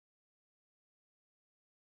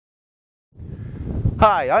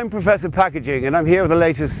Hi, I'm Professor Packaging and I'm here with the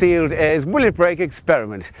latest Sealed Air's Will It Break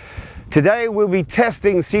experiment. Today we'll be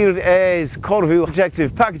testing Sealed Air's Cold-View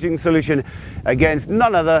protective packaging solution against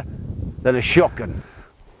none other than a shotgun.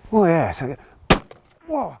 Oh yes.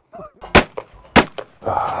 Whoa.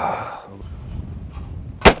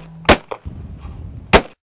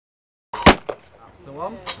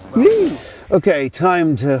 Okay,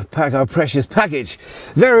 time to pack our precious package.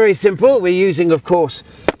 Very simple. We're using, of course,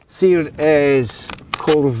 Sealed Air's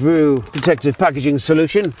Cold-View protective packaging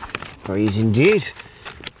solution. Very easy indeed.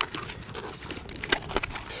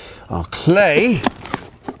 Our clay.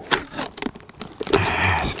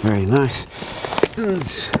 That's very nice.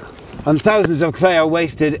 And thousands of clay are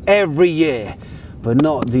wasted every year, but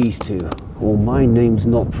not these two. Or my name's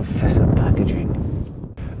not Professor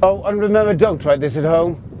Packaging. Oh, and remember, don't try this at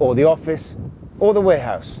home, or the office, or the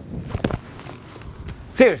warehouse.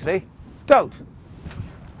 Seriously, don't.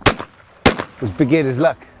 It's beginner's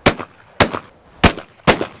luck.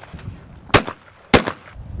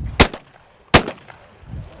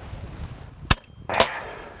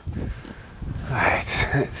 Right,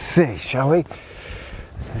 let's see, shall we?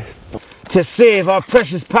 To see if our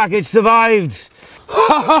precious package survived.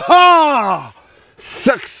 Ha ha ha!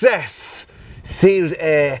 Success! Sealed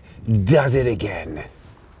Air does it again.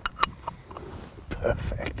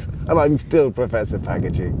 Perfect. And I'm still Professor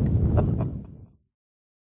Packaging.